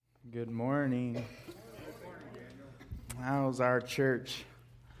Good morning. How's our church?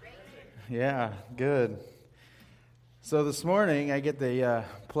 Yeah, good. So this morning I get the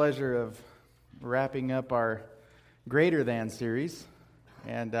pleasure of wrapping up our Greater Than series,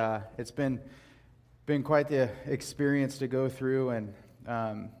 and it's been quite the experience to go through, and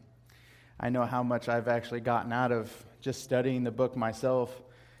I know how much I've actually gotten out of just studying the book myself.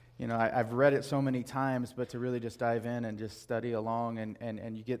 You know, I've read it so many times, but to really just dive in and just study along,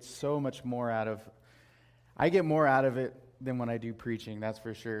 and you get so much more out of. I get more out of it than when I do preaching, that's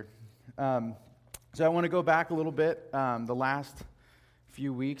for sure. So I want to go back a little bit. The last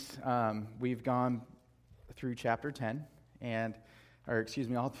few weeks, we've gone through chapter 10,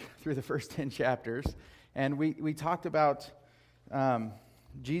 all through the first 10 chapters, and we talked about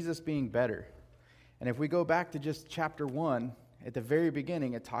Jesus being better. And if we go back to just chapter 1, at the very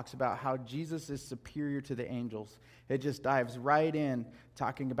beginning, it talks about how Jesus is superior to the angels. It just dives right in,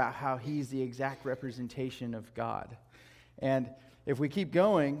 talking about how he's the exact representation of God. And if we keep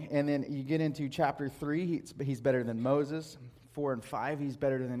going, and then you get into chapter 3, he's better than Moses. 4 and 5, he's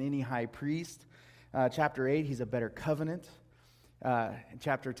better than any high priest. Chapter 8, he's a better covenant.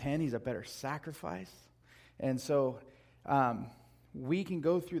 Chapter 10, he's a better sacrifice. And so we can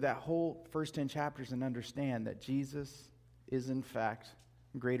go through that whole first 10 chapters and understand that Jesus is in fact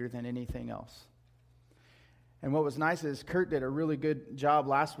greater than anything else. And what was nice is Kurt did a really good job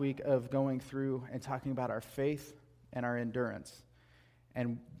last week of going through and talking about our faith and our endurance.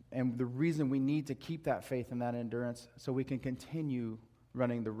 And the reason we need to keep that faith and that endurance so we can continue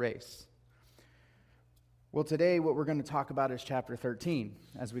running the race. Well, today what we're going to talk about is chapter 13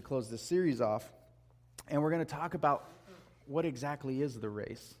 as we close this series off. And we're going to talk about what exactly is the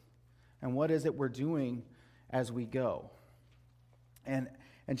race and what is it we're doing as we go. And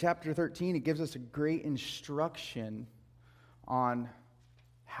in chapter 13, it gives us a great instruction on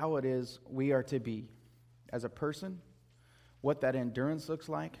how it is we are to be as a person, what that endurance looks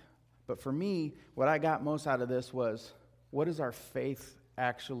like. But for me, what I got most out of this was, what does our faith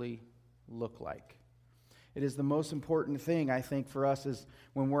actually look like? It is the most important thing, I think, for us is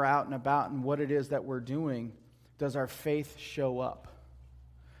when we're out and about and what it is that we're doing, does our faith show up?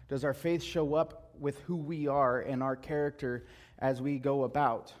 Does our faith show up with who we are and our character as we go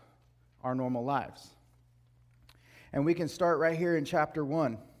about our normal lives? And we can start right here in chapter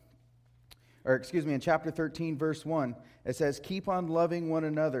 13, verse 1. It says, "Keep on loving one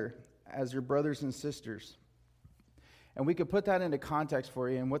another as your brothers and sisters." And we could put that into context for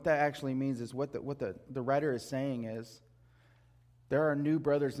you, and what that actually means is what the writer is saying is, there are new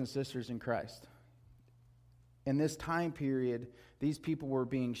brothers and sisters in Christ. In this time period, these people were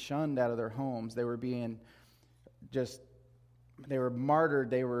being shunned out of their homes. They were martyred,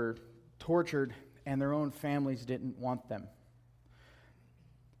 they were tortured, and their own families didn't want them.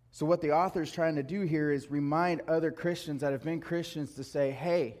 So what the author is trying to do here is remind other Christians that have been Christians to say,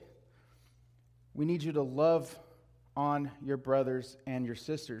 hey, we need you to love on your brothers and your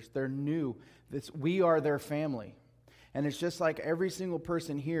sisters. They're new. We are their family. And it's just like every single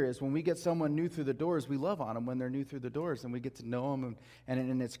person here is when we get someone new through the doors, we love on them when they're new through the doors, and we get to know them,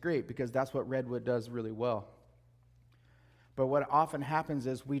 and it's great because that's what Redwood does really well. But what often happens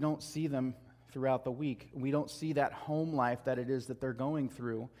is we don't see them throughout the week. We don't see that home life that it is that they're going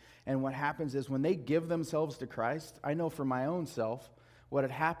through. And what happens is when they give themselves to Christ, I know for my own self, what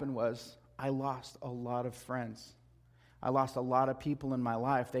had happened was I lost a lot of friends. I lost a lot of people in my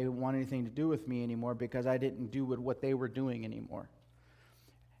life. They didn't want anything to do with me anymore because I didn't do what they were doing anymore.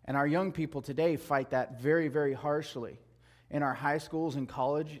 And our young people today fight that very, very harshly. In our high schools and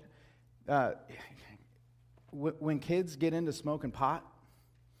college, when kids get into smoking pot,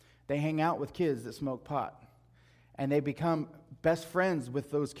 they hang out with kids that smoke pot. And they become best friends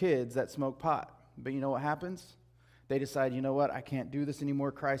with those kids that smoke pot. But you know what happens? They decide, you know what, I can't do this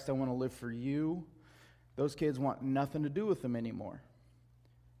anymore. Christ, I want to live for you. Those kids want nothing to do with them anymore.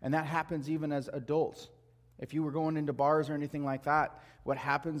 And that happens even as adults. If you were going into bars or anything like that, what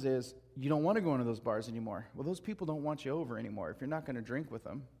happens is you don't want to go into those bars anymore. Well, those people don't want you over anymore. If you're not going to drink with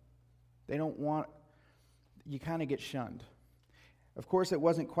them, you kind of get shunned. Of course, it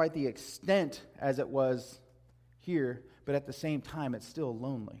wasn't quite the extent as it was here, but at the same time, it's still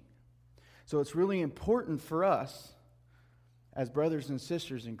lonely. So it's really important for us as brothers and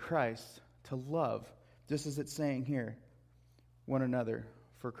sisters in Christ to love, just as it's saying here, one another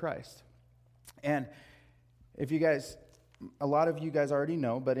for Christ. And a lot of you guys already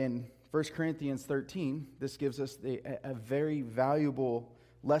know, but in 1 Corinthians 13, this gives us a very valuable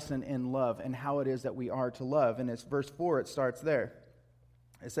lesson in love and how it is that we are to love. And it's verse 4, it starts there.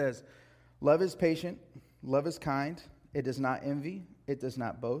 It says, "Love is patient, love is kind, it does not envy, It does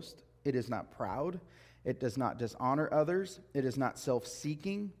not boast. It is not proud. It does not dishonor others. It is not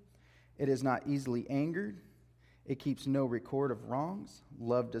self-seeking. It is not easily angered. It keeps no record of wrongs.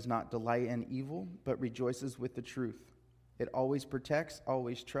 Love does not delight in evil, but rejoices with the truth. It always protects,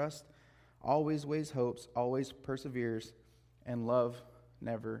 always trusts, always weighs hopes, always perseveres, and love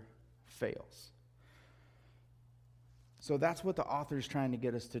never fails. So that's what the author is trying to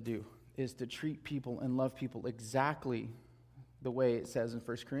get us to do, is to treat people and love people exactly the way it says in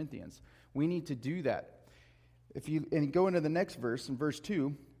 1 Corinthians. We need to do that. If you go into the next verse, in verse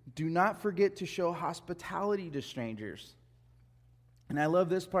 2, do not forget to show hospitality to strangers. And I love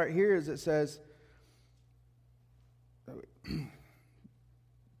this part here as it says,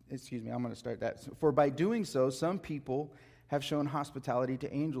 excuse me, I'm going to start that. For by doing so, some people have shown hospitality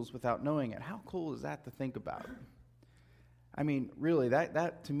to angels without knowing it. How cool is that to think about? I mean, really,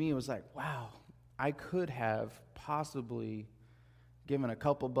 that to me was like, wow, I could have possibly given a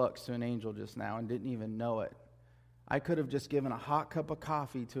couple bucks to an angel just now and didn't even know it. I could have just given a hot cup of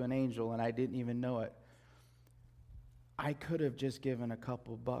coffee to an angel and I didn't even know it. I could have just given a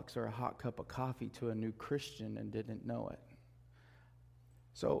couple bucks or a hot cup of coffee to a new Christian and didn't know it.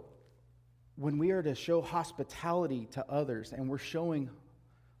 So when we are to show hospitality to others and we're showing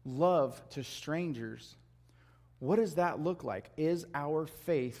love to strangers, what does that look like? Is our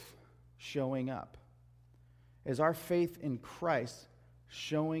faith showing up? Is our faith in Christ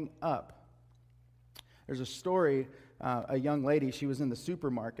showing up? There's a story, a young lady, she was in the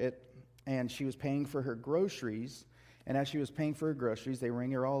supermarket and she was paying for her groceries. And as she was paying for her groceries, they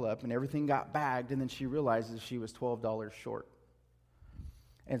ring her all up and everything got bagged. And then she realizes she was $12 short.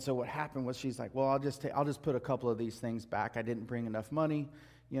 And so what happened was she's like, well, I'll just put a couple of these things back. I didn't bring enough money,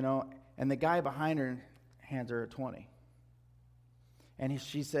 And the guy behind her hands her a 20. And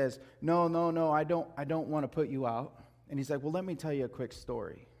she says, no, I don't want to put you out. And he's like, well, let me tell you a quick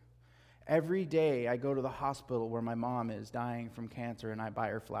story. Every day I go to the hospital where my mom is dying from cancer and I buy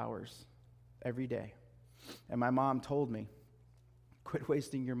her flowers. Every day. And my mom told me, quit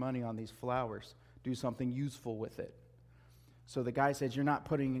wasting your money on these flowers. Do something useful with it. So the guy says, you're not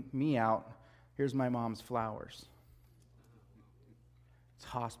putting me out. Here's my mom's flowers. It's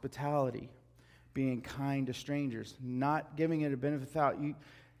hospitality. Being kind to strangers, not giving it a benefit of doubt.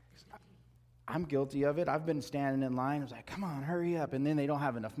 I'm guilty of it. I've been standing in line. I was like, come on, hurry up. And then they don't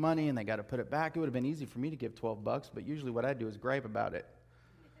have enough money and they got to put it back. It would have been easy for me to give $12, but usually what I do is gripe about it.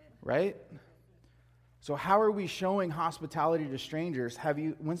 Right? So how are we showing hospitality to strangers?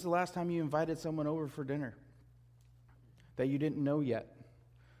 When's the last time you invited someone over for dinner that you didn't know yet?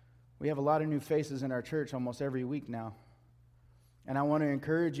 We have a lot of new faces in our church almost every week now. And I want to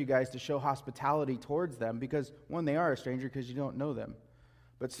encourage you guys to show hospitality towards them because, one, they are a stranger because you don't know them.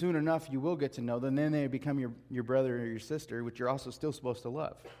 But soon enough, you will get to know them. Then they become your brother or your sister, which you're also still supposed to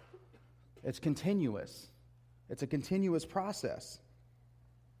love. It's continuous. It's a continuous process.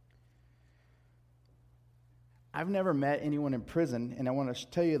 I've never met anyone in prison, and I want to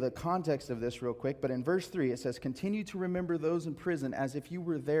tell you the context of this real quick. But in verse 3, it says, continue to remember those in prison as if you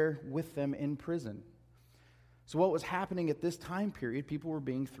were there with them in prison. So what was happening at this time period, people were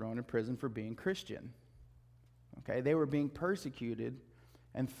being thrown in prison for being Christian. Okay, they were being persecuted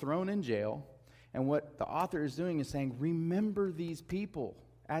and thrown in jail. And what the author is doing is saying, remember these people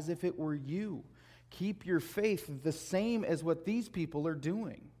as if it were you. Keep your faith the same as what these people are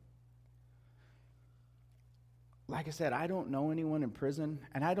doing. Like I said, I don't know anyone in prison,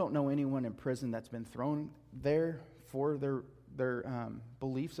 and I don't know anyone in prison that's been thrown there for their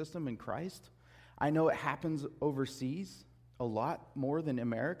belief system in Christ. I know it happens overseas a lot more than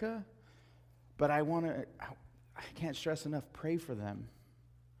America, but I can't stress enough, pray for them.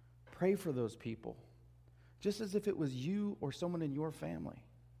 Pray for those people, just as if it was you or someone in your family,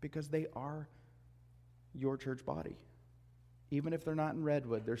 because they are your church body. Even if they're not in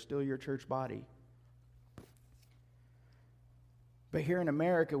Redwood, they're still your church body. But here in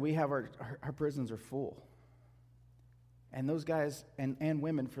America, we have our prisons are full. And those guys, and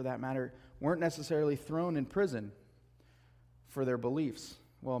women for that matter, weren't necessarily thrown in prison for their beliefs.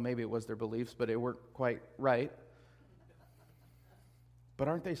 Well, maybe it was their beliefs, but it weren't quite right. But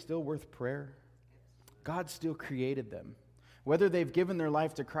aren't they still worth prayer? God still created them. Whether they've given their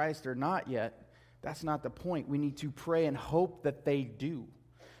life to Christ or not yet, that's not the point. We need to pray and hope that they do,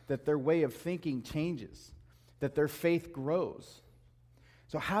 that their way of thinking changes, that their faith grows.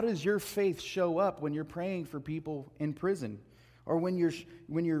 So how does your faith show up when you're praying for people in prison? Or when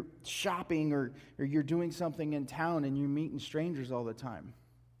you're shopping or you're doing something in town and you're meeting strangers all the time?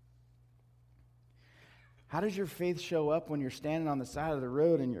 How does your faith show up when you're standing on the side of the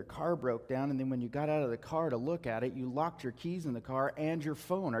road and your car broke down, and then when you got out of the car to look at it, you locked your keys in the car and your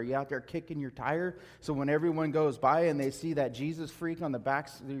phone? Are you out there kicking your tire so when everyone goes by and they see that Jesus freak on the back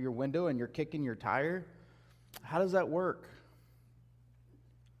of your window and you're kicking your tire? How does that work?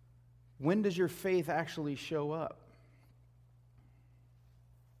 When does your faith actually show up?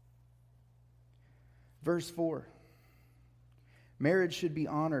 Verse 4. Marriage should be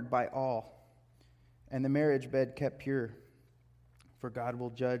honored by all, and the marriage bed kept pure, for God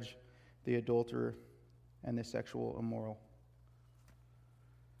will judge the adulterer and the sexual immoral.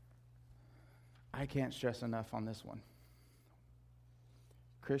 I can't stress enough on this one.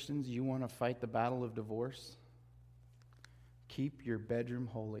 Christians, you want to fight the battle of divorce? Keep your bedroom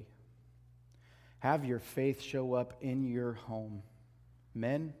holy. Have your faith show up in your home.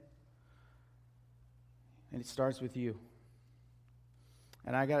 Men, and it starts with you.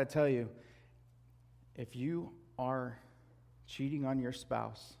 And I got to tell you, if you are cheating on your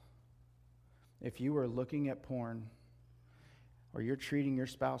spouse, if you are looking at porn, or you're treating your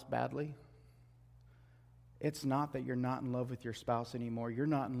spouse badly, it's not that you're not in love with your spouse anymore. You're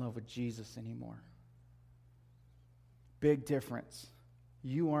not in love with Jesus anymore. Big difference.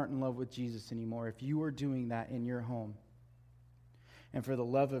 You aren't in love with Jesus anymore if you are doing that in your home. And for the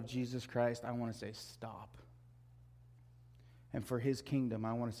love of Jesus Christ, I want to say stop. And for his kingdom,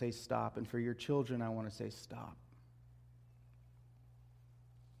 I want to say stop. And for your children, I want to say stop.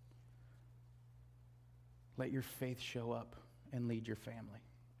 Let your faith show up and lead your family.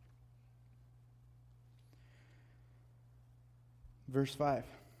 Verse 5.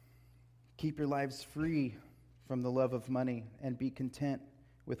 Keep your lives free from the love of money and be content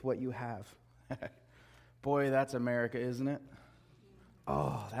with what you have. Boy, that's America, isn't it?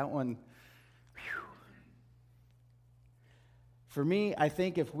 Oh, that one. Whew. For me, I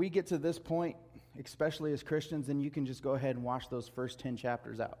think if we get to this point, especially as Christians, then you can just go ahead and wash those first 10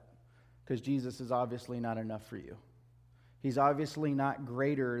 chapters out. Because Jesus is obviously not enough for you. He's obviously not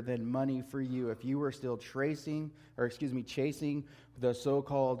greater than money for you. If you were still chasing the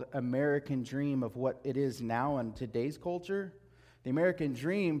so-called American dream of what it is now in today's culture, the American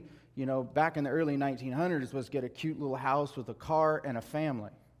dream, back in the early 1900s was get a cute little house with a car and a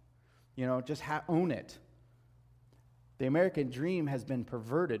family. Just own it. The American dream has been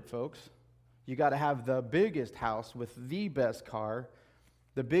perverted, folks. You got to have the biggest house with the best car,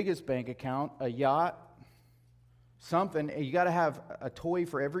 the biggest bank account, a yacht, something. You got to have a toy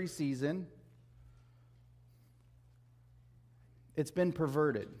for every season. It's been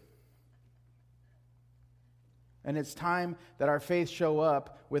perverted. And it's time that our faith show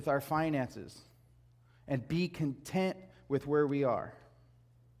up with our finances and be content with where we are.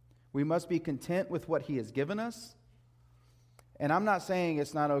 We must be content with what he has given us. And I'm not saying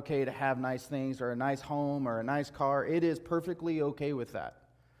it's not okay to have nice things or a nice home or a nice car. It is perfectly okay with that.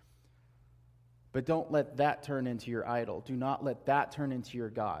 But don't let that turn into your idol. Do not let that turn into your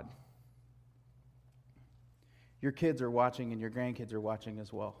God. Your kids are watching and your grandkids are watching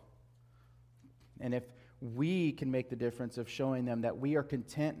as well. And if we can make the difference of showing them that we are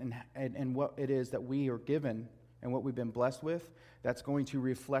content in what it is that we are given and what we've been blessed with, that's going to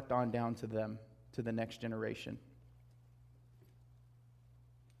reflect on down to them, to the next generation.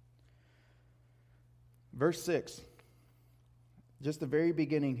 Verse 6, just the very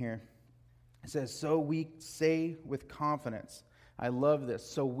beginning here, it says, so we say with confidence. I love this.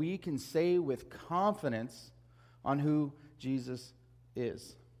 So we can say with confidence on who Jesus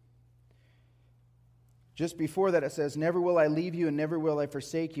is. Just before that it says, never will I leave you and never will I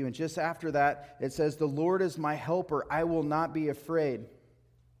forsake you. And just after that it says, the Lord is my helper. I will not be afraid.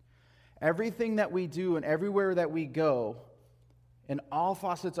 Everything that we do and everywhere that we go, in all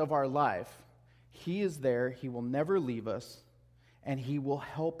facets of our life, he is there. He will never leave us, and he will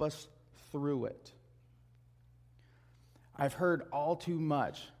help us through it. I've heard all too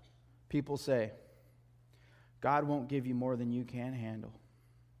much people say, God won't give you more than you can handle.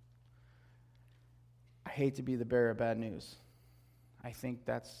 I hate to be the bearer of bad news. I think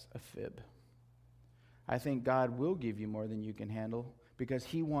that's a fib. I think God will give you more than you can handle because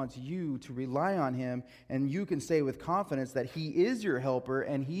he wants you to rely on him, and you can say with confidence that he is your helper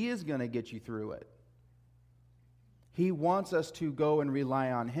and he is going to get you through it. He wants us to go and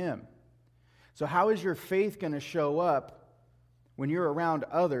rely on him. So how is your faith going to show up when you're around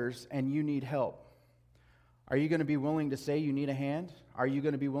others and you need help? Are you going to be willing to say you need a hand? Are you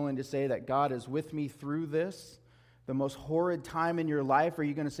going to be willing to say that God is with me through this, the most horrid time in your life? Are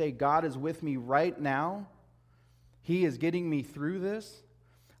you going to say God is with me right now? He is getting me through this?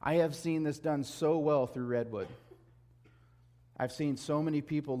 I have seen this done so well through Redwood. I've seen so many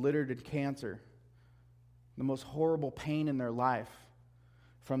people littered in cancer the most horrible pain in their life,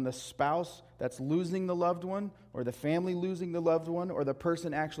 from the spouse that's losing the loved one, or the family losing the loved one, or the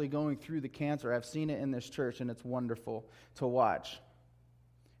person actually going through the cancer. I've seen it in this church, and it's wonderful to watch.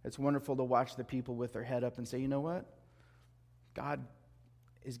 It's wonderful to watch the people with their head up and say, you know what? God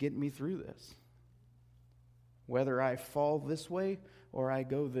is getting me through this. Whether I fall this way or I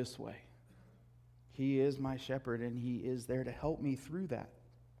go this way, He is my shepherd, and He is there to help me through that.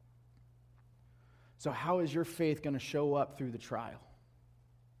 So how is your faith going to show up through the trial?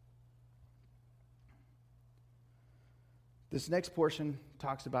 This next portion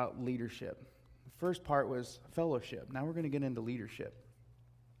talks about leadership. The first part was fellowship. Now we're going to get into leadership.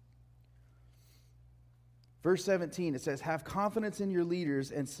 Verse 17, it says, have confidence in your leaders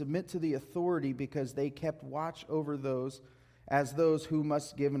and submit to the authority, because they kept watch over those as those who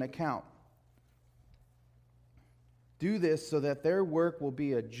must give an account. Do this so that their work will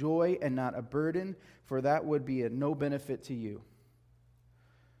be a joy and not a burden, for that would be of no benefit to you.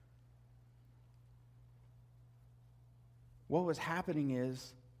 What was happening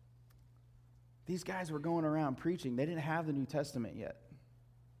is these guys were going around preaching. They didn't have the New Testament yet,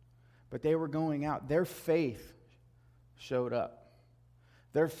 but they were going out. Their faith showed up.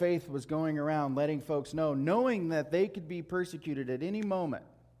 Their faith was going around letting folks know, knowing that they could be persecuted at any moment.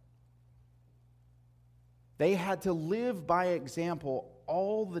 They had to live by example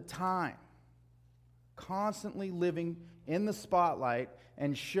all the time, constantly living in the spotlight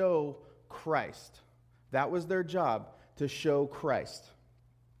and show Christ. That was their job, to show Christ.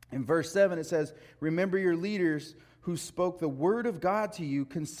 In verse 7 it says, remember your leaders who spoke the word of God to you.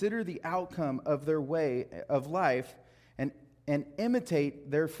 Consider the outcome of their way of life and imitate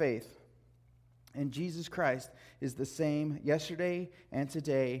their faith. And Jesus Christ is the same yesterday and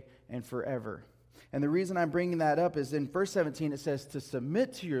today and forever. And the reason I'm bringing that up is in verse 17 it says to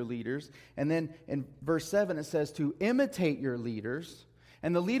submit to your leaders. And then in verse 7 it says to imitate your leaders.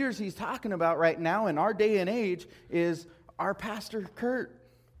 And the leaders he's talking about right now in our day and age is our Pastor Kurt,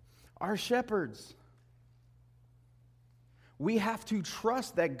 our shepherds. We have to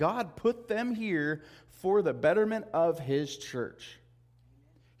trust that God put them here for the betterment of His church.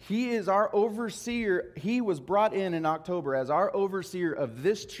 He is our overseer. He was brought in October as our overseer of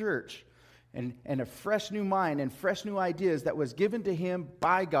this church, and a fresh new mind and fresh new ideas that was given to him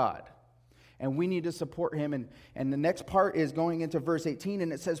by God. And we need to support him. And the next part is going into verse 18,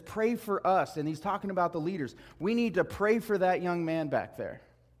 and it says, pray for us. And he's talking about the leaders. We need to pray for that young man back there.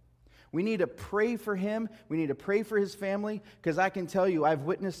 We need to pray for him. We need to pray for his family, because I can tell you, I've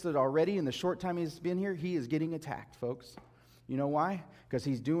witnessed it already in the short time he's been here. He is getting attacked, folks. You know why? Because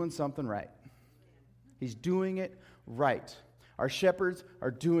he's doing something right. He's doing it right. Our shepherds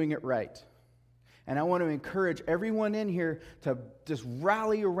are doing it right. And I want to encourage everyone in here to just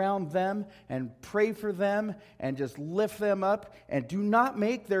rally around them and pray for them and just lift them up, and do not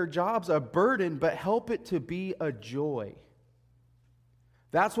make their jobs a burden, but help it to be a joy.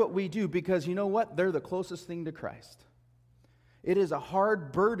 That's what we do, because you know what? They're the closest thing to Christ. It is a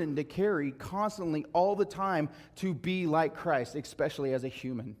hard burden to carry constantly all the time to be like Christ, especially as a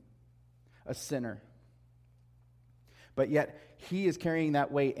human, a sinner. But yet, He is carrying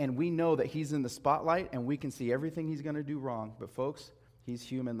that weight, and we know that He's in the spotlight, and we can see everything He's going to do wrong. But folks, He's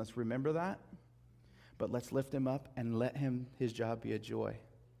human. Let's remember that. But let's lift Him up and let His job be a joy.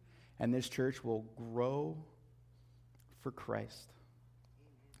 And this church will grow for Christ.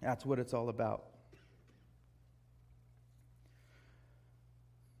 That's what it's all about.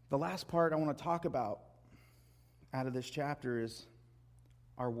 The last part I want to talk about out of this chapter is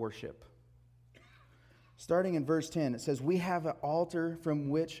our worship. Starting in verse 10, it says, we have an altar from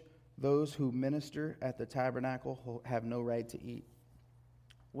which those who minister at the tabernacle have no right to eat.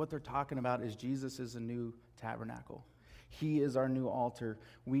 What they're talking about is Jesus is a new tabernacle. He is our new altar.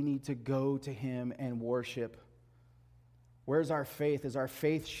 We need to go to Him and worship. Where's our faith? Is our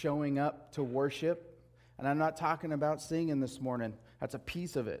faith showing up to worship? And I'm not talking about singing this morning. That's a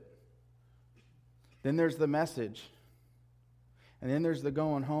piece of it. Then there's the message. And then there's the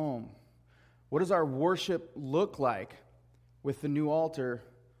going home. What does our worship look like with the new altar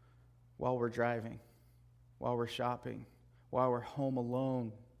while we're driving, while we're shopping, while we're home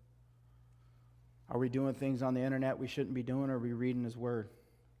alone? Are we doing things on the internet we shouldn't be doing, or are we reading His Word?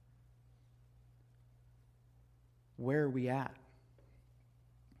 Where are we at?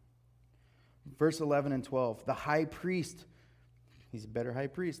 Verse 11 and 12, the high priest, he's a better high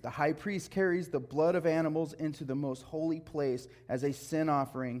priest. The high priest carries the blood of animals into the most holy place as a sin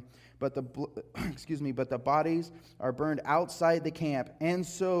offering, but the bodies are burned outside the camp. And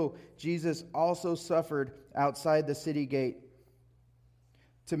so Jesus also suffered outside the city gate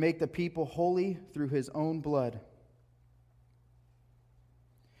to make the people holy through his own blood.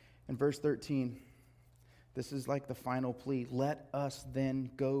 In verse 13, this is like the final plea. Let us then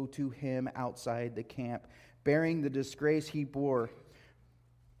go to him outside the camp, bearing the disgrace he bore.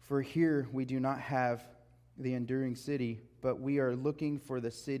 For here we do not have the enduring city, but we are looking for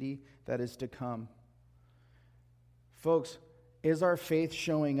the city that is to come. Folks, is our faith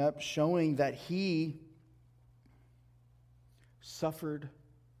showing up, showing that he suffered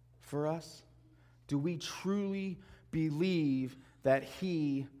for us? Do we truly believe that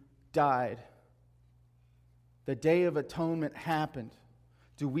he died? The Day of Atonement happened.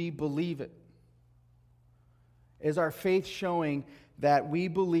 Do we believe it? Is our faith showing that we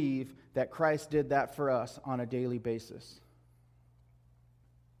believe that Christ did that for us on a daily basis?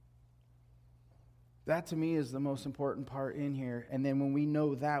 That to me is the most important part in here. And then when we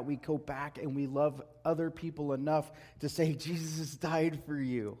know that, we go back and we love other people enough to say, Jesus died for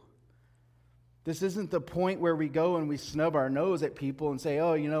you. This isn't the point where we go and we snub our nose at people and say,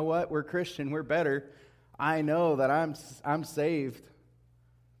 oh, you know what? We're Christian. We're better. I know that I'm saved.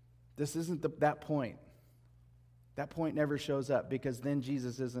 This isn't that point. That point never shows up, because then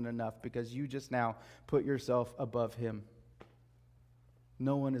Jesus isn't enough, because you just now put yourself above him.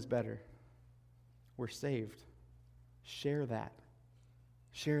 No one is better. We're saved. Share that.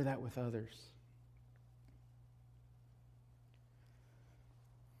 Share that with others.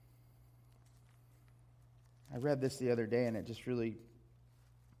 I read this the other day, and it just really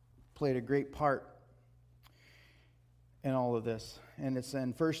played a great part in all of this. And it's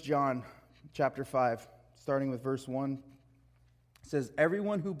in 1 John chapter 5, starting with verse 1. It says,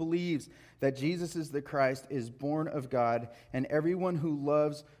 everyone who believes that Jesus is the Christ is born of God, and everyone who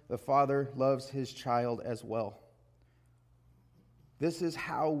loves the Father loves his child as well. This is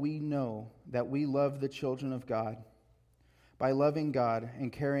how we know that we love the children of God, by loving God and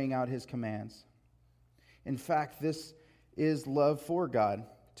carrying out his commands. In fact, this is love for God,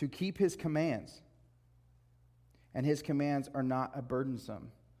 to keep his commands. And his commands are not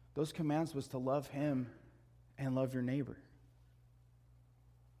burdensome. Those commands was to love him and love your neighbor.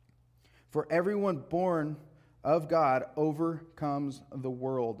 For everyone born of God overcomes the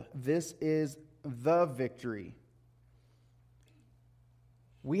world. This is the victory.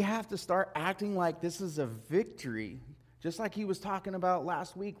 We have to start acting like this is a victory. Just like he was talking about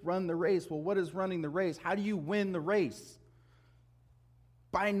last week, run the race. Well, what is running the race? How do you win the race?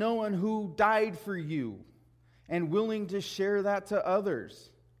 By knowing who died for you and willing to share that to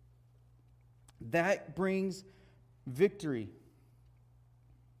others. That brings victory.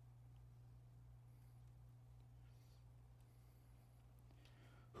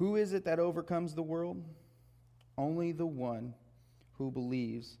 Who is it that overcomes the world? Only the one who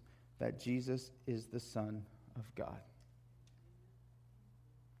believes that Jesus is the Son of God.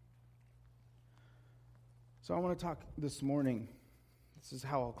 So I want to talk this morning, this is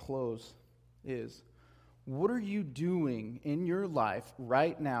how I'll close, is what are you doing in your life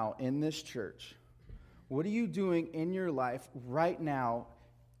right now in this church? What are you doing in your life right now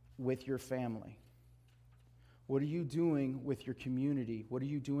with your family? What are you doing with your community? What are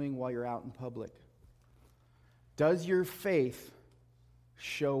you doing while you're out in public? Does your faith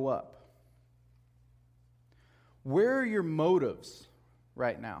show up? Where are your motives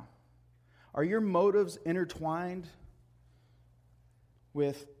right now? Are your motives intertwined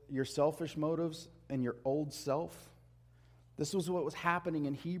with your selfish motives and your old self? This was what was happening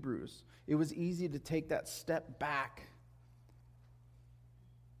in Hebrews. It was easy to take that step back.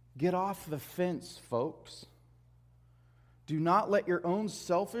 Get off the fence, folks. Do not let your own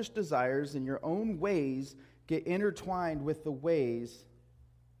selfish desires and your own ways get intertwined with the ways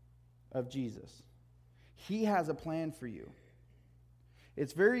of Jesus. He has a plan for you.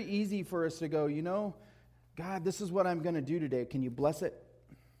 It's very easy for us to go, you know, God, this is what I'm going to do today. Can you bless it?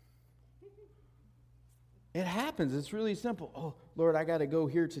 It happens. It's really simple. Oh, Lord, I got to go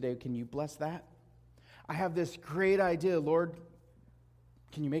here today. Can you bless that? I have this great idea. Lord,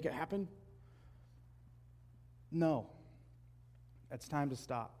 can you make it happen? No. It's time to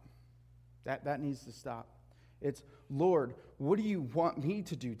stop. That needs to stop. It's, Lord, what do you want me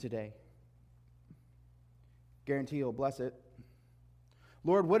to do today? Guarantee he'll bless it.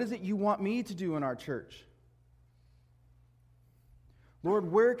 Lord, what is it you want me to do in our church?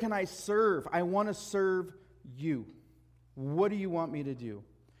 Lord, where can I serve? I want to serve you. What do you want me to do?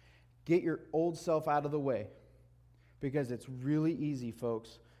 Get your old self out of the way. Because it's really easy,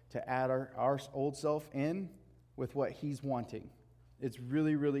 folks, to add our old self in with what he's wanting. It's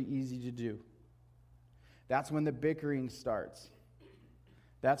really, really easy to do. That's when the bickering starts.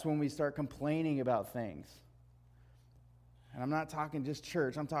 That's when we start complaining about things. And I'm not talking just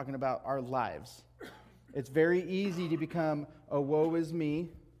church, I'm talking about our lives. It's very easy to become a woe is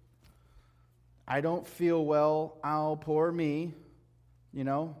me. I don't feel well, oh, poor me.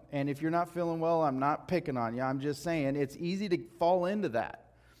 And if you're not feeling well, I'm not picking on you. I'm just saying it's easy to fall into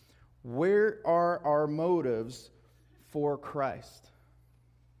that. Where are our motives for Christ?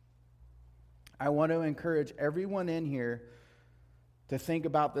 I want to encourage everyone in here to think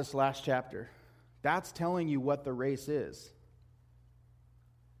about this last chapter. That's telling you what the race is.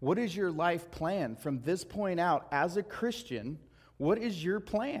 What is your life plan from this point out as a Christian? What is your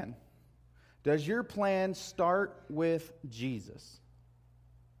plan? Does your plan start with Jesus?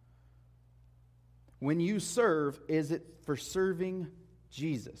 When you serve, is it for serving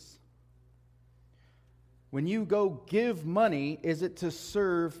Jesus? When you go give money, is it to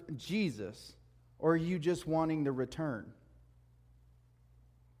serve Jesus? Or are you just wanting the return?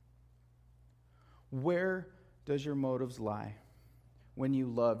 Where does your motives lie when you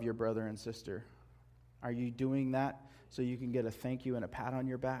love your brother and sister? Are you doing that so you can get a thank you and a pat on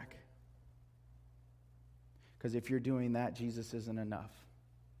your back? Because if you're doing that, Jesus isn't enough.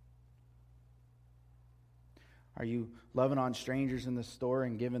 Are you loving on strangers in the store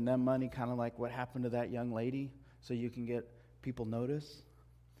and giving them money, kind of like what happened to that young lady, so you can get people notice?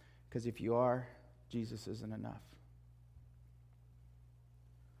 Because if you are, Jesus isn't enough.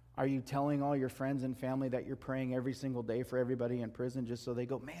 Are you telling all your friends and family that you're praying every single day for everybody in prison just so they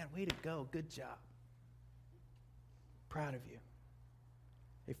go, man, way to go, good job. Proud of you.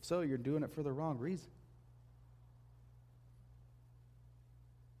 If so, you're doing it for the wrong reason.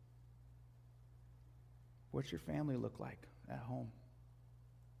 What's your family look like at home?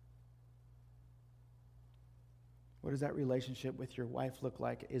 What does that relationship with your wife look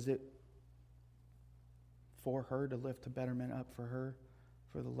like? Is it for her to lift a betterment up for her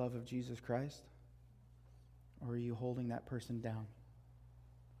for the love of Jesus Christ? Or are you holding that person down?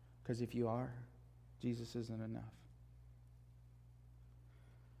 Because if you are, Jesus isn't enough.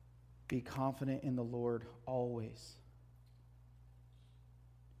 Be confident in the Lord always.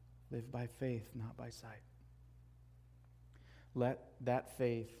 Live by faith, not by sight. Let that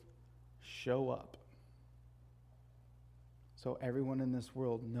faith show up so everyone in this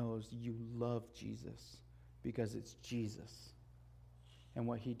world knows you love Jesus because it's Jesus and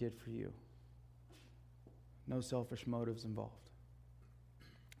what he did for you. No selfish motives involved.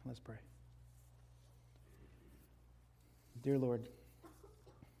 Let's pray. Dear Lord,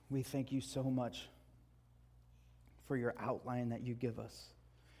 we thank you so much for your outline that you give us.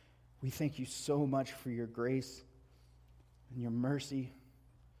 We thank you so much for your grace and your mercy,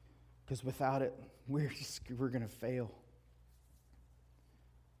 because without it, we're going to fail.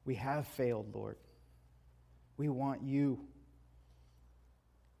 We have failed, Lord. We want you.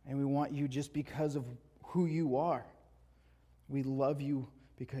 And we want you just because of who you are. We love you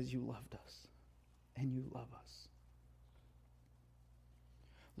because you loved us. And you love us.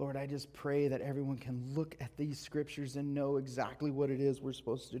 Lord, I just pray that everyone can look at these scriptures and know exactly what it is we're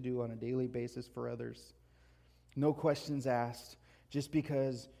supposed to do on a daily basis for others. No questions asked, just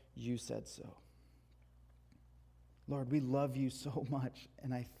because you said so. Lord, we love you so much,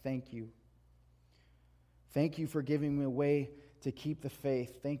 and I thank you. Thank you for giving me a way to keep the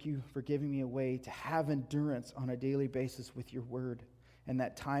faith. Thank you for giving me a way to have endurance on a daily basis with your word and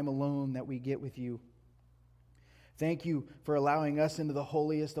that time alone that we get with you. Thank you for allowing us into the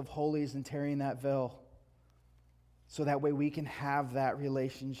holiest of holies and tearing that veil so that way we can have that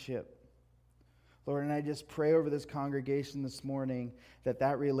relationship. Lord, and I just pray over this congregation this morning that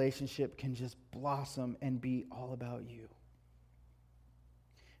that relationship can just blossom and be all about you.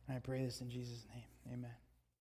 And I pray this in Jesus' name. Amen.